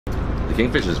The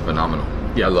kingfish is phenomenal.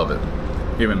 Yeah. I love it.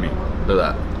 Even me. Look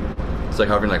at that. It's like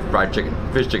having like fried chicken,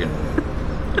 fish chicken.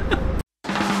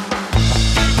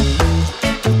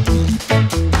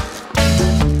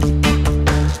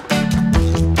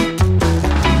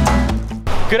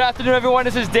 Good afternoon, everyone.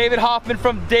 This is David Hoffman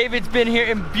from Davidsbeenhere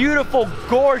in beautiful,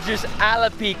 gorgeous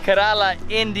Alleppey, Kerala,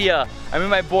 India. I'm with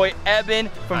my boy Ebbin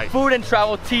from Hi. Food and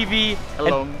Travel TV.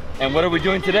 Hello. And what are we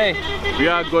doing today? We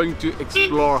are going to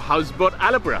explore Houseboat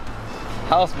Alappuzha.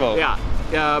 Houseboat.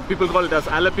 Yeah, people call it as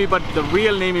Alleppey, but the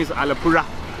real name is Alappuzha.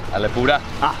 Alleppuzha.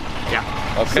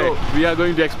 Yeah. Okay. So we are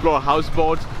going to explore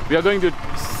houseboats. We are going to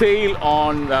sail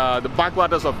on the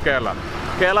backwaters of Kerala.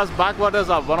 Kerala's backwaters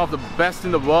are one of the best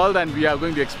in the world, and we are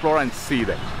going to explore and see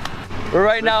them. We're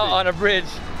right now on a bridge.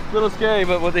 A little scary,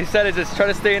 but what they said is just try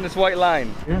to stay in this white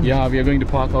line. Yeah, we are going to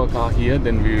park our car here,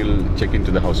 then we will check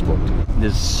into the houseboat.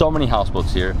 There's so many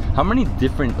houseboats here. How many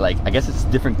different, like, I guess it's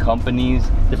different companies,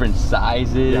 different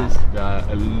sizes?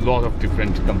 Yeah, a lot of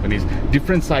different companies,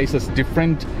 different sizes,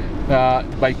 different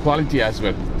by quality as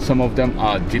well. Some of them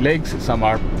are deluxe, some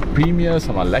are premier,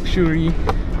 some are luxury.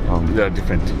 They are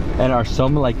different. And are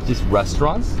some like just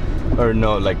restaurants? Or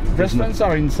no, like restaurants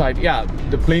are inside. Yeah,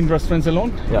 the plain restaurants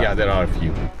alone. Yeah, there are a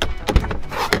few.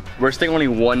 We're staying only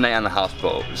one night on the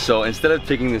houseboat, so instead of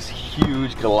taking this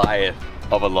huge Goliath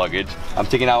of a luggage, I'm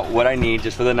taking out what I need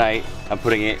just for the night. I'm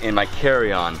putting it in my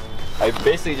carry-on. I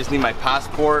basically just need my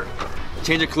passport,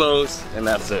 change of clothes, and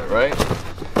that's it, right?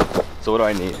 So what do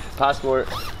I need? Passport,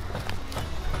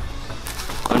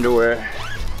 underwear,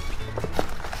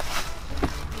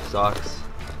 socks,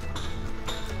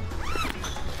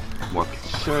 more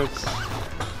shirts.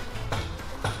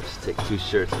 Just take 2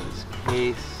 shirts in this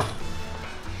case.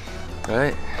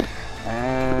 Right?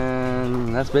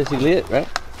 And that's basically it, right?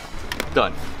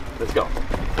 Done. Let's go.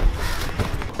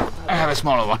 I have a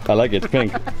smaller one. I like it, it's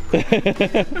pink. You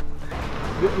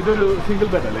do a single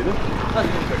bed, is it?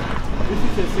 This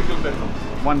is a single bedroom.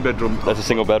 1 bedroom. That's a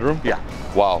single bedroom? Yeah.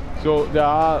 Wow. So there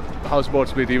are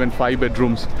houseboats with even 5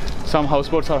 bedrooms. Some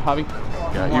houseboats are having,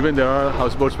 even there are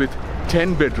houseboats with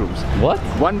 10 bedrooms. What?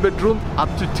 1 bedroom up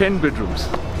to 10 bedrooms.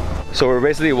 So we're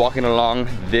basically walking along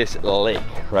this lake,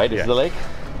 right? This is the lake?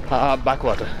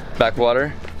 Backwater.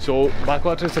 Backwater? So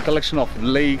backwater is a collection of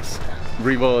lakes,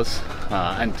 rivers,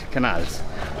 and canals.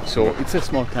 So it's a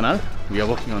small canal. We are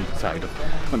walking on the side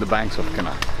on the banks of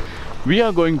canal. We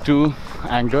are going to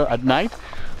anchor at night.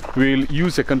 We'll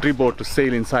use a country boat to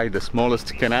sail inside the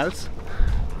smallest canals,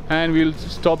 and we'll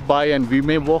stop by and we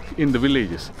may walk in the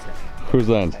villages. Cruise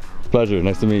Land. Pleasure.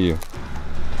 Nice to meet you.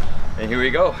 And here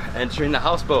we go, entering the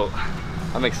houseboat.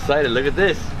 I'm excited. Look at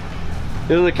this.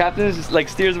 The captain just like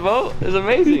steers the boat. It's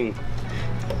amazing.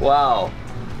 Wow.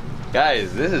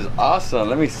 Guys, this is awesome.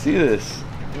 Let me see this.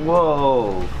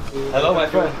 Whoa. Hello, my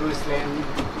friend.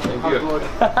 Thank you.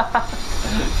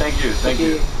 Thank you. Thank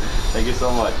you. Thank you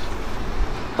so much.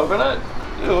 Coconut?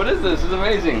 Dude, what is this? This is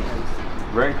amazing.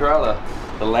 We're in Kerala,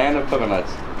 the land of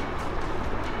coconuts.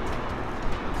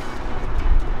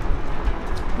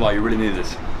 Wow, you really need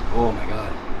this. Oh my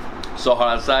god. So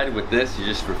hot outside. With this, you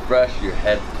just refresh, your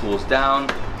head cools down.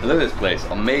 And look at this place,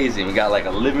 amazing. We got like a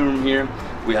living room here.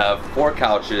 We have 4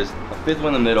 couches, a 5th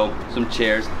one in the middle, some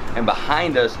chairs, and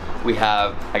behind us we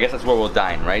have, I guess that's where we'll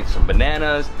dine, right? Some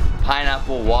bananas,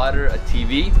 pineapple, water, a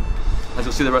TV. Let's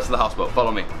go see the rest of the houseboat.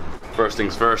 Follow me. First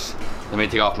things first, let me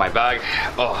take off my bag.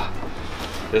 Oh,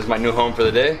 this is my new home for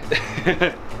the day.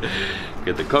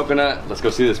 Get the coconut. Let's go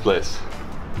see this place.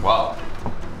 Wow.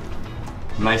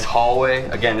 Nice hallway.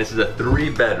 Again, this is a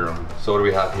 3-bedroom. So what do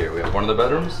we have here? We have one of the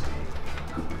bedrooms.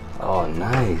 Oh,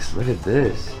 nice. Look at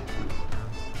this.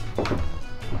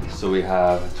 So we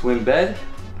have a twin bed.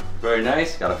 Very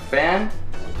nice. Got a fan.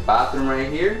 Bathroom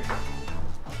right here.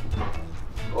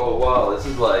 Oh, wow. This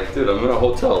is like, dude, I'm in a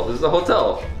hotel. This is a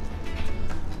hotel.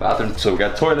 Bathroom. So we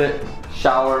got toilet,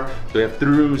 shower. So we have 3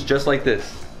 rooms just like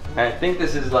this. And I think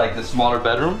this is like the smaller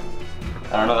bedroom.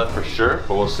 I don't know that for sure,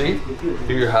 but we'll see.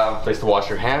 Here you have a place to wash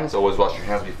your hands. Always wash your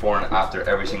hands before and after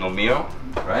every single meal,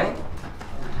 right?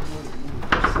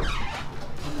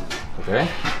 Okay.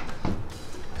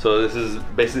 So this is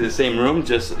basically the same room,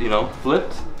 just, you know,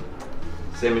 flipped.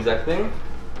 Same exact thing.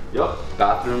 Yup,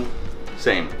 bathroom,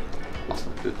 same.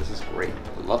 Dude, this is great.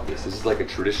 I love this. This is like a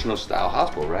traditional style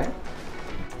houseboat, right?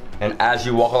 And as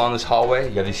you walk along this hallway,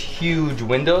 you have these huge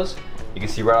windows. You can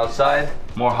see right outside,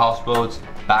 more houseboats,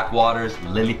 backwaters,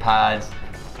 lily pads,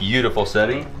 beautiful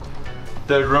setting.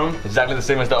 3rd room, exactly the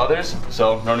same as the others,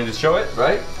 so no need to show it,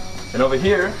 right? And over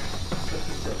here,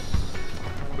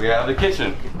 we have the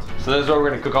kitchen. So this is where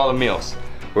we're gonna cook all the meals.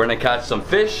 We're gonna catch some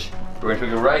fish, we're gonna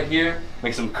cook it right here,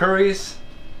 make some curries,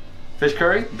 fish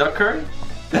curry, duck curry,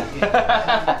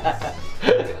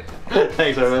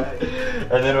 Thanks, Armin.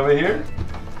 And then over here,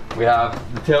 we have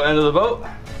the tail end of the boat.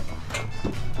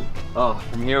 Oh,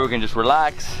 from here we can just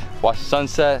relax, watch the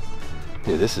sunset.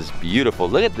 Dude, this is beautiful.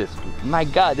 Look at this. My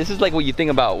God, this is like what you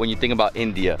think about when you think about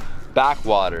India.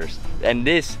 Backwaters. And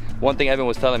this, one thing Ebbin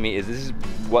was telling me is this is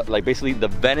what, like basically the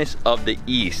Venice of the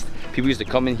East. People used to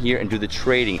come in here and do the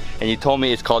trading. And you told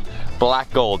me it's called black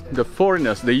gold. The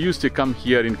foreigners, they used to come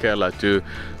here in Kerala to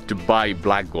buy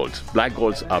black golds. Black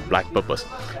golds are black peppers.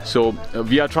 So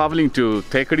we are traveling to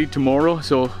Thekadi tomorrow.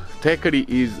 So Thekadi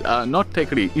is not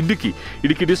Thekadi, Idukki.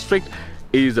 Idukki district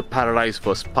is a paradise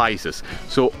for spices.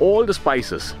 So all the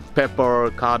spices,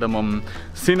 pepper, cardamom,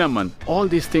 cinnamon, all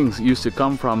these things used to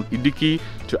come from Idukki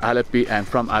to Alleppey and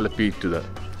from Alleppey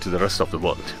to the rest of the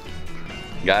world.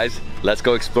 Guys, let's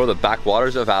go explore the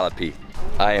backwaters of Alleppey.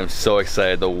 I am so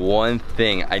excited. The one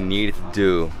thing I needed to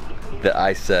do that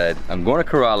I said, I'm going to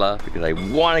Kerala because I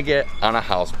want to get on a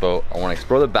houseboat. I want to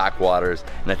explore the backwaters,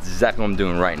 and that's exactly what I'm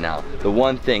doing right now. The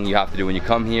one thing you have to do when you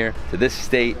come here to this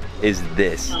state is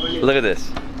this. Look at this.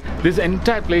 This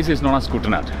entire place is known as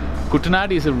Kuttanad.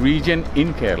 Kuttanad is a region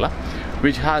in Kerala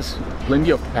which has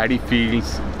plenty of paddy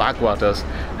fields, backwaters,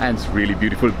 and it's really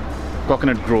beautiful.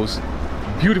 Coconut groves,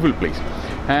 beautiful place.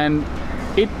 And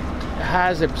it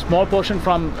has a small portion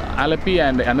from Alleppey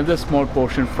and another small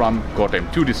portion from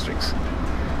Kottayam, 2 districts.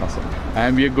 Awesome.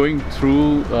 And we are going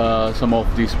through some of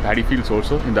these paddy fields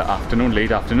also in the afternoon,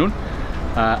 late afternoon.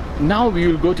 Now we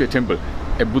will go to a temple,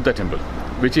 a Buddha temple,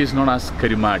 which is known as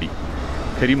Karimadi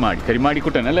Kuttan, Karimadi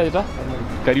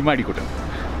Kuttan.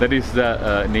 That is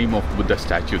the name of Buddha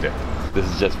statue there. This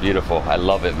is just beautiful. I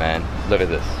love it, man. Look at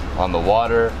this. On the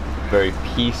water, very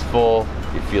peaceful.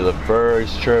 You feel the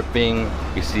birds chirping.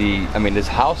 You see, I mean, there's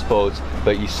houseboats,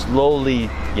 but you slowly,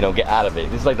 you know, get out of it.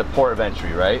 This is like the port of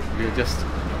entry, right? We're just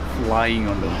flying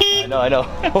on them. I know.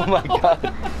 Oh my God.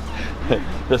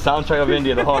 The soundtrack of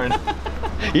India, the horn.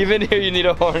 Even here you need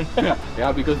a horn.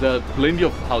 Yeah, because there are plenty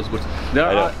of houseboats. There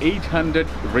are 800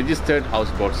 registered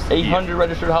houseboats. 800 here.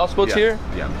 Registered houseboats here?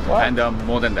 Yeah. What? And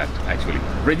more than that, actually.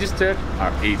 Registered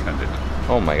are 800.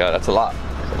 Oh my God, that's a lot.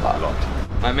 That's a lot.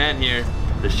 My man here,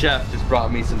 the chef, just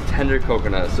brought me some tender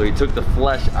coconut. So he took the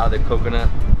flesh out of the coconut.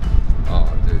 Oh,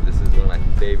 dude, this is one of my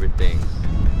favorite things.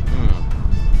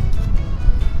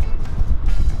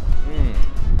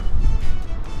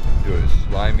 Dude, it's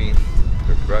slimy,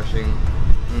 refreshing.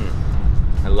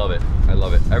 I love it. I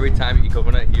love it. Every time you eat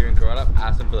coconut here in Kerala,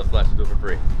 ask them for the flesh to do it for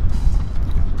free.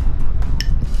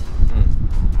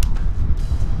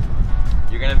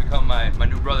 You're gonna become my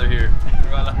new brother here in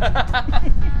Kerala.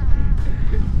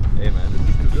 Hey man, this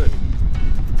is too good.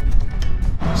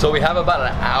 So we have about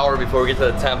an hour before we get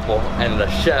to the temple, and the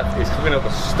chef is cooking up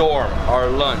a storm, our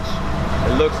lunch.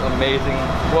 It looks amazing.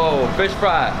 Whoa, fish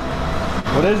fry.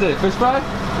 What is it, fish fry?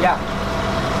 Yeah.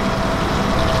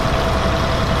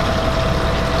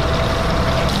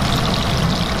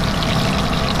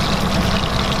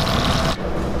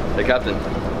 Hey Captain,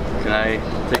 can I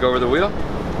take over the wheel?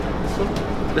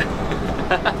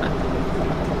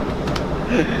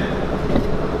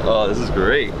 Oh, this is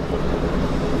great.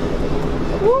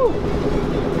 Woo!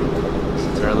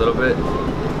 Just turn a little bit.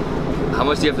 How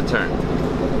much do you have to turn?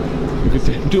 If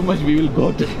you turn too much, we will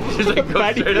go to Just like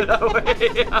go straight that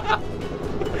way.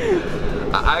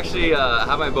 I actually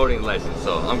have my boating license,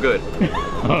 so I'm good.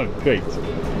 Oh, great.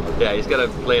 Yeah, you just gotta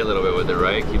play a little bit with it,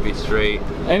 right? Keep it straight.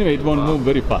 Anyway, it won't move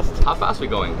very fast. How fast are we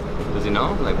going? Does he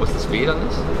know? Like, what's the speed on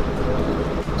this?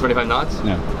 25 knots?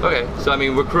 Yeah. Okay, so I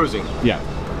mean, we're cruising. Yeah.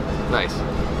 Nice.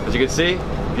 As you can see,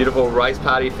 beautiful rice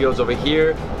paddy fields over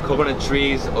here, coconut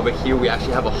trees over here. We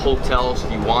actually have a hotel, so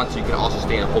if you want to, you can also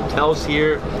stay in hotels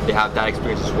here. They have that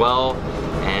experience as well.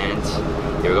 And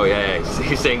here we go. Yeah.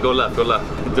 He's saying go left, go left.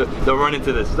 Don't run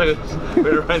into this. Look at this. We're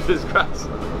gonna run into this grass.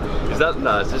 Is that,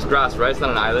 no, it's just grass, right? It's not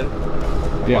an island.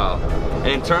 Yeah. Wow. And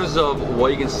in terms of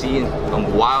what you can see in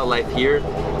wildlife here,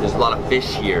 there's a lot of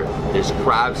fish here, there's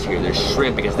crabs here, there's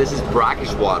shrimp, because this is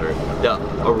brackish water. The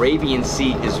Arabian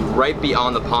Sea is right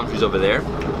beyond the palm trees over there,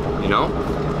 you know?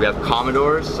 We have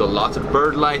commodores, so lots of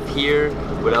bird life here.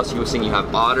 What else you were seeing? You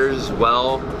have otters as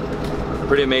well.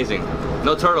 Pretty amazing.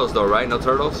 No turtles though, right? No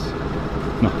turtles?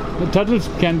 No, the turtles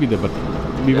can be there, but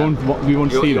we won't see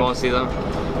them. You won't see them?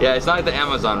 Yeah, it's not like the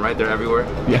Amazon, right? They're everywhere.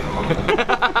 Yeah.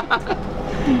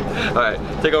 Alright,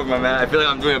 take over my man. I feel like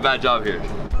I'm doing a bad job here.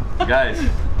 Guys,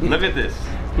 look at this.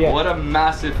 Yeah. What a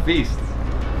massive feast.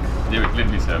 David, let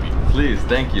me serve you. Please,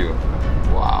 thank you.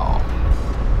 Wow.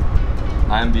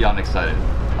 I am beyond excited.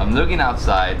 I'm looking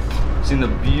outside, seeing the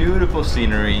beautiful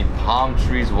scenery, palm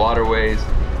trees, waterways.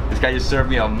 This guy just served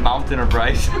me a mountain of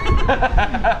rice. Should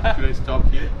I stop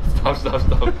here?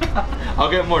 Stop.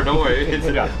 I'll get more, don't worry.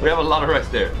 We have a lot of rice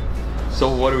there. So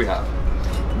what do we have?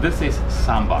 This is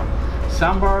sambar.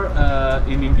 Sambar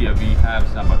in India, we have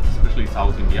sambar, especially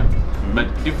South India. But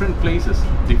different places,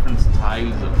 different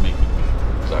styles of making.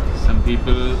 Exactly. Some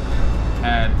people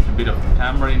add a bit of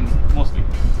tamarind, mostly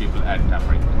people add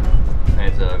tamarind. And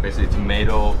it's basically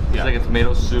tomato, it's like a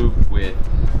tomato soup with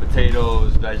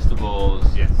potatoes, vegetables.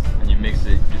 Yes. And you mix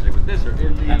it usually with this or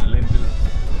idli. And lentils.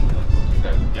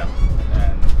 Okay. Yeah.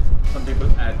 And some people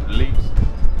add leaves,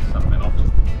 some may not.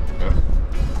 Okay.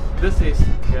 This is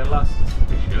Kerala's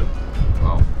special.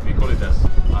 Wow. We call it as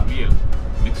avial,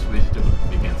 mixed vegetable,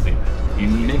 we can say that.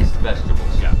 Mixed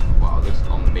vegetables. Yeah. Wow, it looks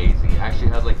amazing. It actually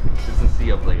has like the consistency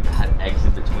of like it had eggs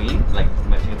in between, like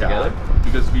meshing it together.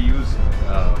 Because we use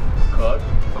curd,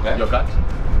 yogurt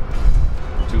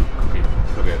to cook it.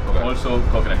 Okay. Also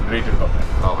coconut, grated coconut.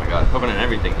 Oh my god, coconut and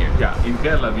everything here. Yeah, in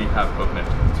Kerala we have coconut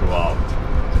throughout.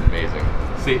 It's amazing.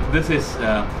 See, this is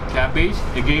cabbage,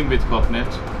 again with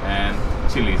coconut, and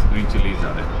chilies, green chilies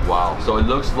are there. Wow, so it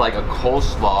looks like a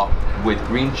coleslaw with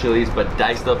green chilies, but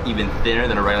diced up even thinner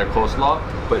than a regular coleslaw,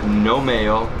 but no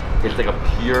mayo. It's like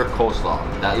a pure coleslaw.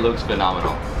 That looks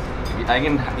phenomenal. I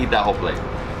can eat that whole plate.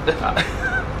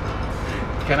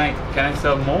 Can I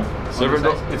serve more? Serve it.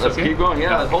 It's Let's okay? keep going.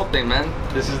 Yeah, the whole thing, man.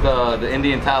 This is the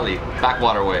Indian thali,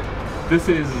 backwater way. This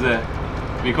is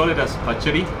we call it as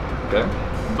pachadi. Okay.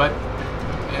 But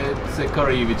it's a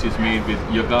curry which is made with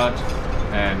yogurt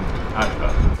and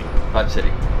atka.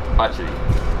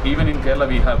 Pachadi. Even in Kerala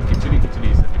we have khichdi.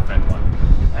 Khichdi is a different one.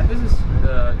 And this is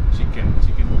chicken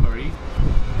curry.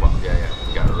 Wow, yeah.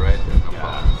 You got it right there. No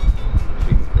problem.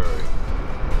 Chicken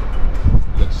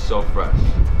curry. Looks so fresh.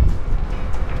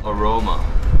 Aroma.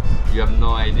 You have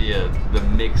no idea the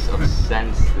mix of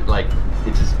scents, like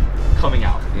it's just coming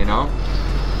out, you know?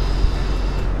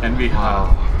 And we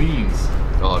have beans.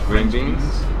 Oh, green French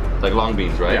beans? Like long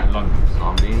beans, right? Yeah,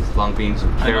 long beans. Long beans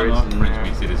with carrots not in French there.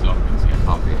 beans, it is long beans, yeah.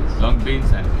 Long beans. Long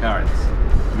beans and carrots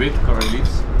with curry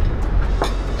leaves.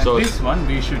 And So this one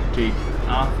we should take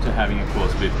after having a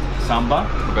course with sambar.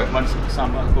 Okay. Once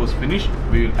sambar course finished,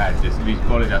 we will add this. We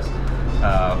call it as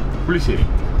pulisheri.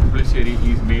 Pulisheri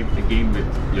is made again with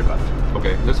yogurt.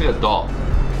 Okay, looks like a dal.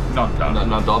 Not dal.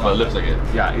 Not dal, but it looks like it.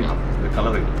 Yeah, the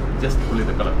color, just only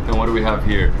the color. And what do we have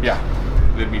here? Yeah,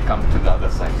 when we come to the other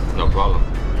side. No problem.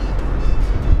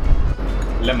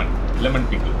 Lemon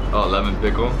pickle. Oh, lemon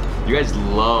pickle. You guys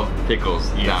love pickles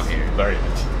down here. Very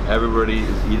much. Everybody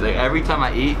is eating. Like, every time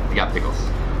I eat, you got pickles.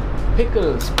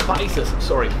 Pickles, spices,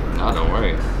 sorry. No, don't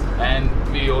worry. And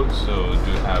we also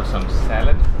do have some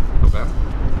salad. Okay.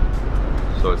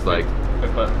 So it's like,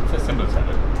 Pepper, it's a simple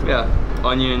salad. yeah,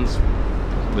 onions,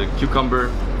 the cucumber,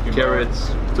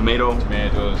 carrots, tomatoes,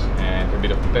 and a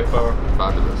bit of pepper.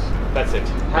 Fabulous. That's it.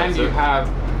 That's And you it. have,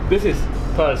 this is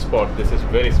pearl spot. This is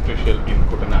very special in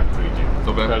Kutanat region.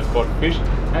 Okay. Pearl spot fish,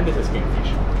 and this is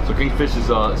kingfish. So kingfish is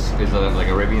like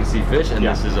Arabian sea fish, and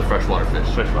Yeah. this is a freshwater fish.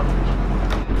 Freshwater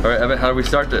fish. All right, Evan, how do we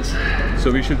start this?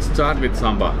 So we should start with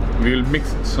sambar. We will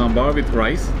mix sambar with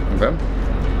rice. Okay.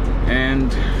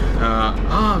 And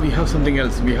we have something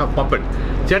else. We have papad.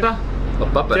 Cheta, A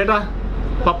puppet. Cheta,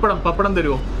 papadam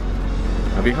tharuvo.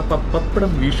 We have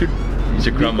papadam. We should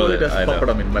crumble call it. as I know.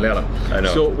 papadam in Malayalam. I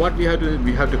know. So what we have to do,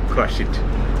 we have to crush it.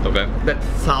 Okay. That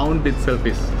sound itself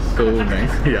is so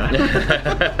nice.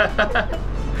 Yeah.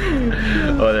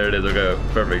 Oh, there it is. Okay,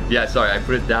 perfect. Yeah, sorry, I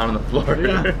put it down on the floor.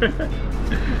 Yeah.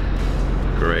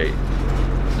 Great.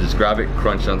 So just grab it,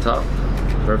 crunch on top.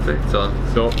 Perfect. So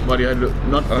What you have to do,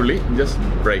 not fully, just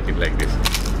break it like this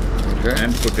okay.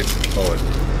 and put it over.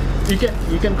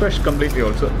 You can crush completely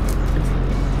also.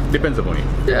 It depends upon you.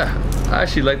 Yeah, I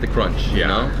actually like the crunch. You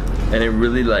know, and it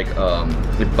really like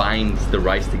it binds the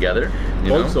rice together. You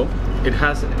know? Also, it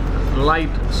has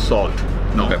light salt.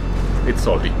 No, Okay. it's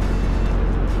salty.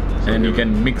 So And you do-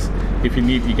 can mix, if you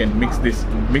need, you can mix this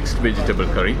mixed vegetable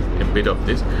curry, a bit of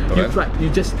this. Okay. You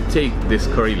just take this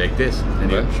curry like this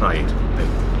and you Okay. try it.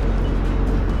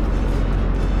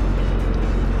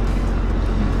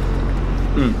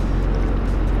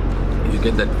 You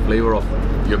get that flavor of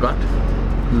yogurt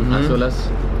as well as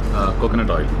coconut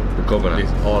oil. The coconut.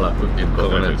 These all are cooked in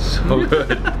coconut. Coconut's so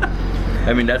good.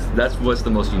 I mean, that's what's the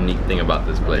most unique thing about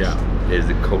this place is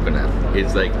the coconut.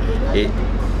 It's like it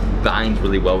binds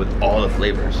really well with all the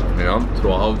flavors, you know,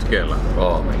 Throughout Kerala.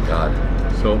 Oh my god.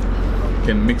 So you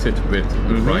can mix it with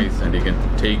rice and you can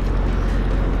take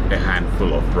a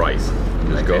handful of rice.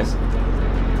 Just like go. this.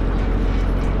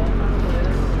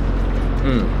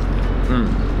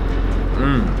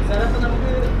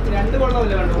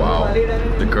 Wow,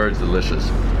 the curd's delicious.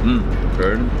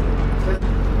 Curd.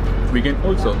 We can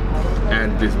also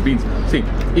add these beans. See,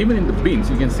 even in the beans,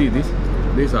 you can see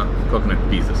these are coconut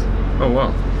pieces. Oh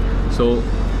wow. So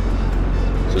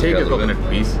So take it's a got coconut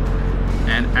piece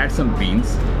and add some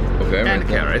beans Okay, and right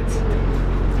there. carrots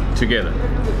together.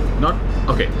 Not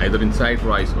okay, either inside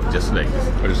rice or just like this.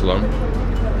 Or just alone.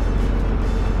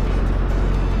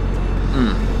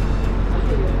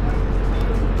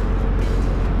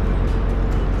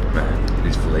 Man,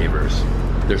 these flavors.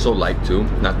 They're so light too,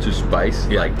 not too spice,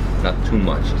 Yeah. like not too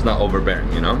much. It's not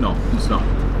overbearing, you know? No, it's not.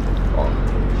 Oh.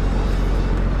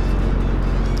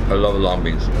 I love long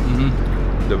beans.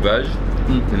 The veg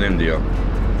in India.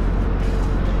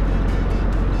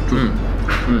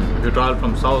 If you travel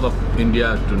from south of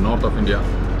India to north of India,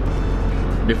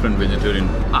 different vegetarian,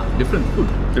 different food.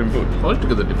 Different food.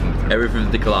 Altogether different food. Every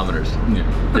 50 kilometers. Yeah.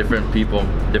 Different people,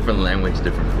 different language,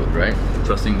 different food, right?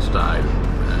 Dressing style,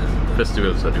 and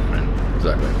festivals are different.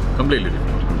 Exactly. Completely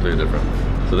different. Completely different.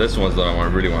 So this one's that I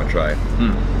really want to try.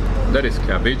 That is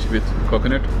cabbage with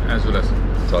coconut as well as.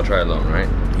 So I'll try it alone, right?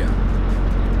 Yeah.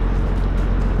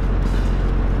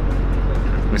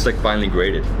 It's like finely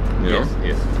grated, you know? Yes.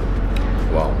 Yes.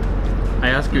 Wow. I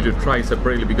ask you to try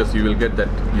separately because you will get that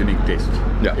unique taste.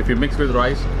 Yeah. If you mix with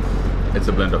rice, it's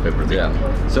a blend of everything. Yeah.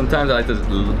 Sometimes I like to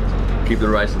keep the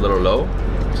rice a little low,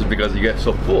 just because you get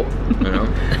so full, you know?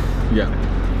 Yeah.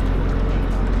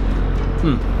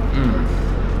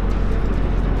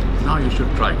 Now you should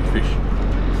try fish.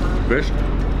 Fish?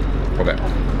 Okay.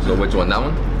 So which one? That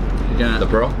one? You can The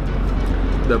pearl?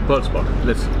 the pearl spot.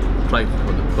 Let's try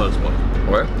for the pearl spot.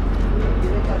 Okay.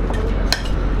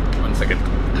 1 second.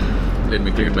 Let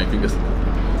me click my fingers.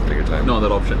 Take your time. No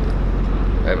other option.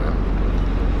 Hey man.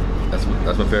 That's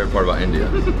my favorite part about India.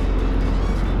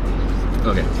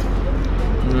 Okay.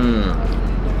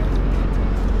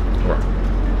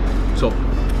 So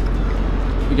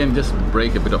you can just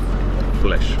break a bit of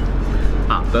flesh.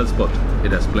 Pearl spot.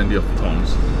 It has plenty of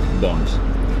thorns, bonds.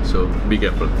 So be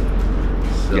careful.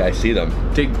 So Yeah, I see them.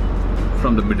 take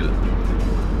from the middle,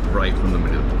 right from the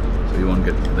middle, so you won't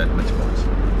get that much bonds.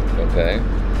 Okay.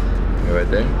 You're right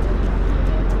there.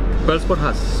 Pearl spot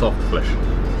has soft flesh,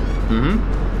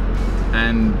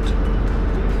 and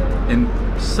in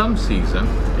some season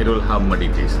it will have muddy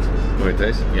taste. What it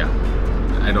tastes? Yeah,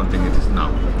 I don't think it is now.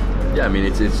 Yeah, I mean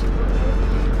it's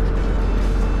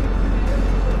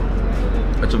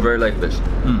a very light fish.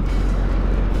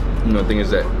 You know, the thing is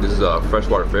that this is a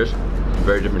freshwater fish,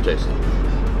 very different taste.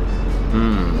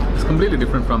 It's completely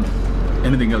different from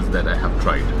anything else that I have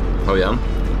tried. Oh yeah?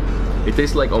 It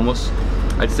tastes like almost,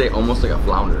 I'd say almost like a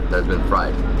flounder that's been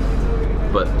fried.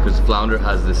 But because flounder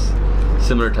has this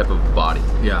similar type of body.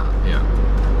 Yeah, yeah.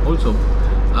 Also,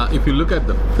 if you look at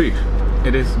the fish,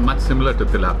 it is much similar to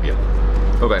tilapia.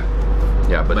 Okay.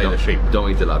 Yeah, but By the shape. Don't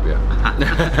eat tilapia.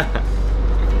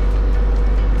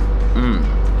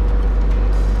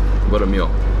 What a meal.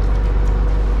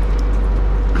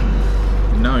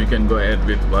 Now you can go ahead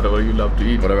with whatever you love to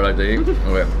eat. Whatever I like to eat.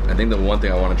 Okay. I think the one thing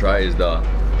I want to try is the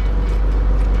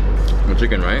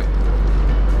chicken, right?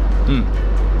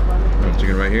 The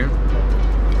chicken right here.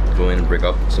 Go in and break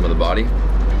up some of the body.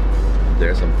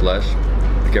 There's some flesh.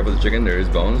 Be careful with the chicken, there is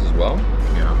bones as well.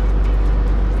 Yeah.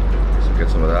 So get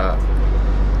some of that.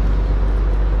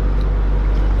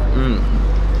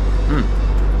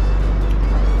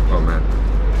 Oh man.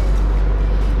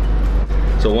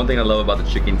 So one thing I love about the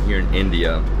chicken here in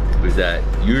India is that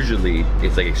usually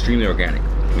it's like extremely organic.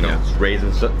 You know, Yeah. it's raised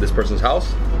in this person's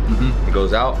house. It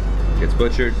goes out, gets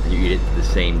butchered, and you eat it the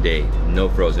same day, no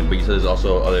frozen. But you said there's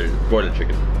also other broiler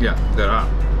chicken. Yeah, there are.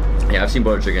 Yeah, I've seen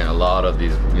broiler chicken at a lot of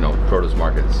these, you know, produce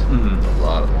markets. A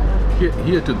lot of them.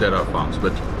 Here too there are farms,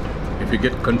 but if you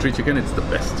get country chicken, it's the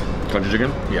best. Country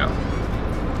chicken? Yeah.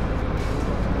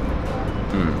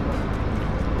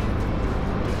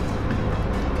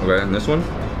 Okay, and this one?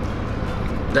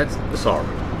 That's sour.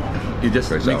 You just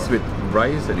Very mix sour. with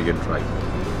rice and you can try.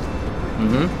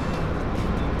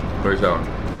 Very sour.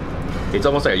 It's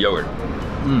almost like a yogurt.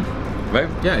 Right?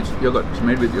 Yeah, it's yogurt. It's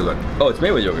made with yogurt. Oh, it's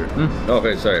made with yogurt. Oh,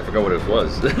 okay, sorry, I forgot what it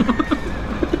was.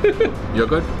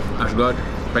 Yogurt, ashgard,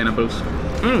 pineapples.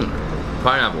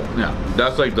 Pineapple. Yeah.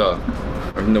 That's like the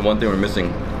one thing we're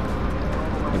missing.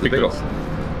 The Pickles. pickle.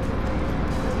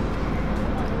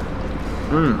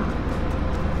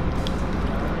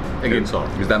 Again sour.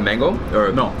 Is that mango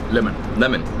or No, lemon.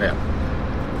 lemon? Yeah.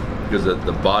 Because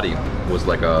the body was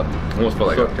like a almost felt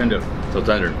like So a, tender. so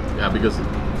tender. Yeah, because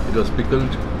it was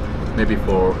pickled maybe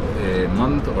for a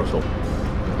month or so.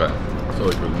 Okay. So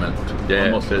it will melt. Yeah,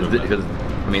 Almost it will melt. because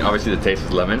mean, obviously the taste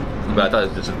is lemon, but I thought it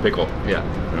was just a pickle. Yeah.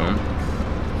 You know?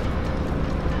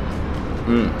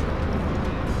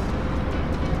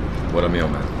 What a meal,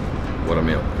 man. What a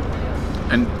meal.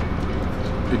 And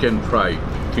you can try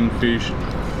kingfish.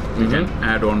 You can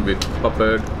add on with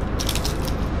peppered.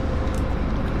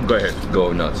 Go ahead.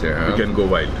 Go nuts here, huh? You can go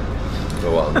wild.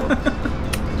 Go wild.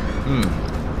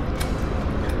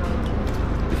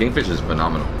 The kingfish is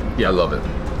phenomenal. Yeah. I love it.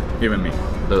 Even me.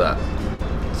 Look at that.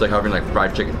 It's like having like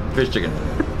fried chicken. Fish chicken.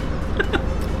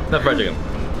 Not fried chicken.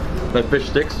 Like fish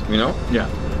sticks, you know? Yeah.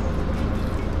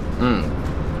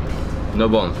 No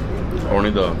bones. Only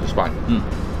the spine.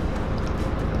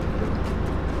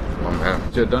 Oh man.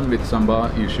 If you're done with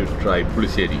sambar, you should try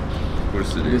puliseri.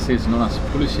 This is known as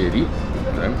puliseri.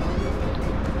 Okay.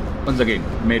 Once again,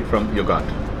 made from yogurt.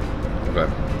 Okay.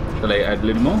 Shall I add a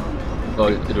little more?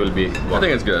 Or it will be water? I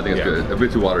think it's good. I think it's good. A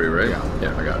bit too watery, right?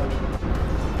 Yeah. I got it.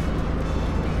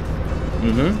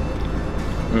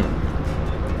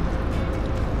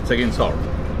 It's again sour.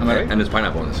 Am I right? And there's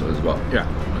pineapple in this as well. Yeah,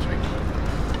 must be.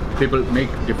 People make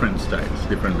different styles,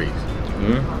 different ways.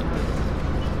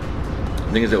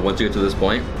 The thing is that once you get to this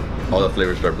point, all the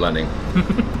flavors start blending.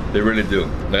 They really do.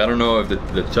 Like I don't know if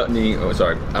the chutney, I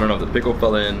don't know if the pickle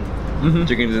fell in,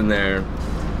 chicken's in there.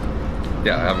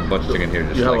 Yeah, I have a bunch of chicken here.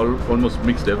 Just you like, have almost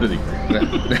mixed everything.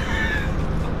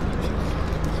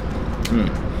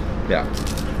 Yeah.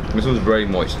 This one's very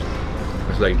moist.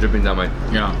 It's like dripping down my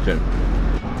chin.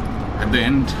 At the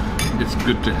end, it's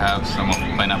good to have some of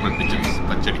pineapple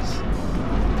pachadis.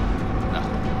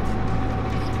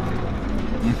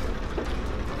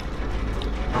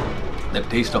 The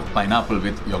taste of pineapple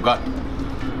with yogurt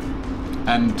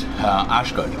and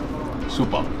ash curd.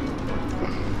 Superb.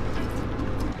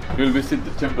 We'll visit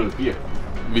the temple here.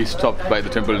 We stopped by the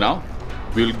temple now.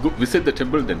 We'll go visit the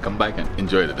temple, then come back and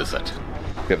enjoy the dessert.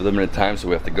 We have limited time, so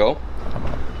we have to go.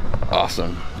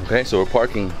 Awesome. Okay, so we're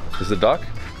parking. This is the dock.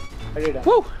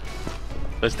 Woo!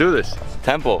 Let's do this.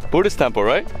 Temple. Buddhist temple,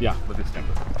 right? Yeah, Buddhist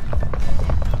temple.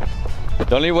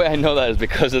 The only way I know that is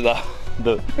because of the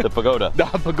pagoda. The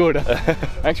pagoda.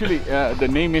 Actually, the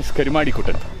name is Karimadi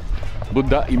Kuttan.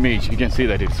 Buddha image. You can see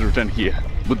that it's written here.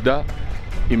 Buddha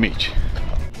image.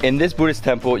 In this Buddhist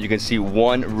temple, you can see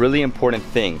one really important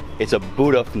thing. It's a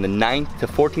Buddha from the 9th to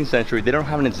 14th century. They don't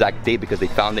have an exact date because they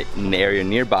found it in the area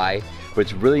nearby, but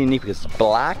it's really unique because it's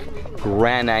black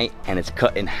granite and it's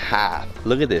cut in half.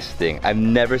 Look at this thing. I've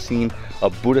never seen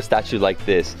a Buddha statue like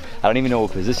this. I don't even know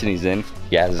what position he's in.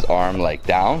 He has his arm like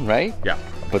down, right? Yeah.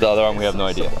 But the other arm, we have no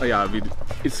idea. Yeah,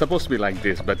 it's supposed to be like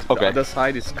this, but the other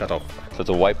side is cut off. So it's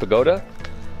a white pagoda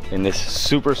in this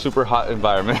super, super hot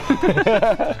environment.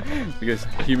 Because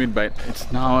humid, but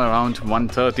it's now around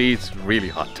 1:30. It's really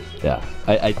hot. Yeah,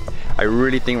 I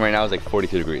really think right now it's like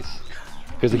 42 degrees.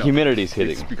 Because the humidity is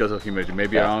hitting. It's because of humidity.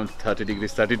 Maybe around 30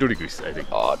 degrees, 32 degrees, I think.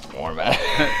 Oh, it's warm, man.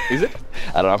 Is it?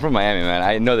 I don't know. I'm from Miami, man.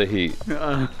 I know the heat.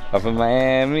 I'm from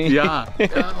Miami. Yeah.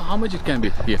 How much it can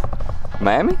be here?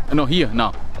 Miami? No, here,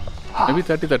 now. Maybe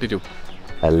 30, 32.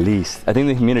 At least. I think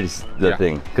the humidity is the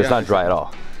thing. Because it's not dry at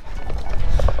all.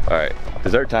 All right,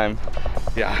 dessert time.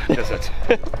 Yeah, dessert.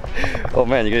 Oh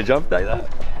man, you gonna jump like that?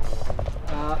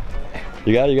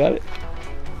 You got it, you got it?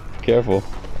 Careful.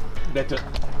 Better.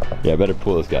 Yeah, better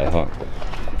pull this guy, huh?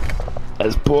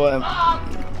 Let's pull him.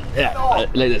 Yeah,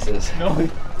 like this is. No.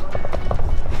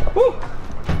 Woo!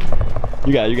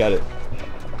 You got it, you got it.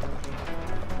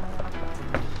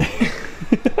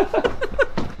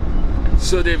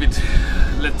 So David,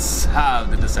 let's have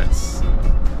the desserts.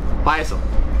 Payasam.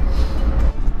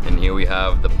 And here we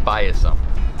have the payasam.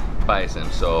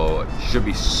 Payasam, so it should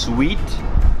be sweet.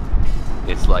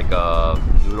 It's like a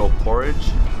noodle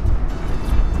porridge.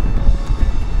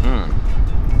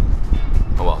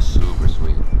 Oh wow, super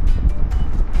sweet.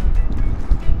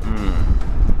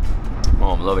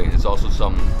 Oh, I'm loving it. It's also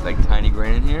some like tiny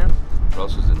grain in here. What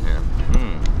else is in here?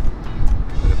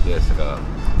 Look at this, like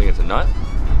I think it's a nut.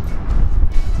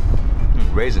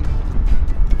 Raisin.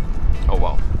 Oh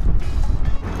wow.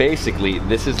 Basically,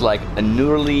 this is like a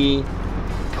noodly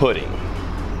pudding,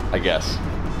 I guess.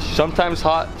 Sometimes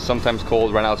hot, sometimes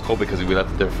cold. Right now it's cold because we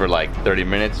left it there for like 30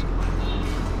 minutes.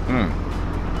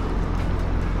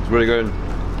 It's really good.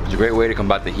 It's a great way to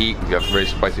combat the heat. If you have very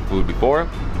spicy food before,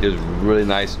 it's really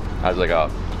nice as like a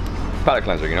palate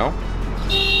cleanser, you know?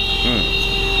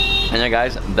 And yeah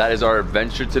guys, that is our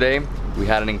adventure today. We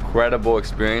had an incredible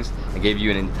experience. I gave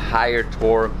you an entire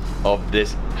tour of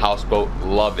this houseboat.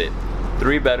 Love it.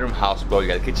 3-bedroom houseboat. You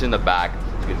got a kitchen in the back.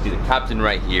 You can see the captain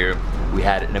right here. We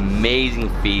had an amazing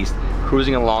feast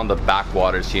cruising along the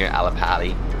backwaters here in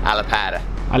Alleppey. Alleppey.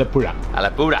 Alappuzha.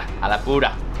 Alappuzha.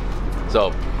 Alappuzha.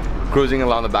 So cruising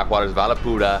along the backwaters of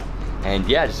Alappuzha. And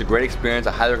yeah, just a great experience.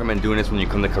 I highly recommend doing this when you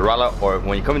come to Kerala or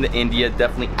when you come into India.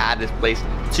 Definitely add this place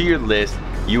to your list.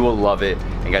 You will love it.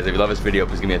 And guys, if you love this video,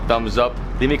 please give me a thumbs up.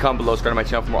 Leave me a comment below, subscribe to my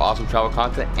channel for more awesome travel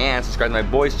content, and subscribe to my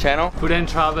boys' channel. Food and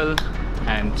travel,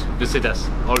 and visit us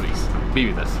always. Be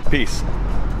with us.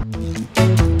 Peace.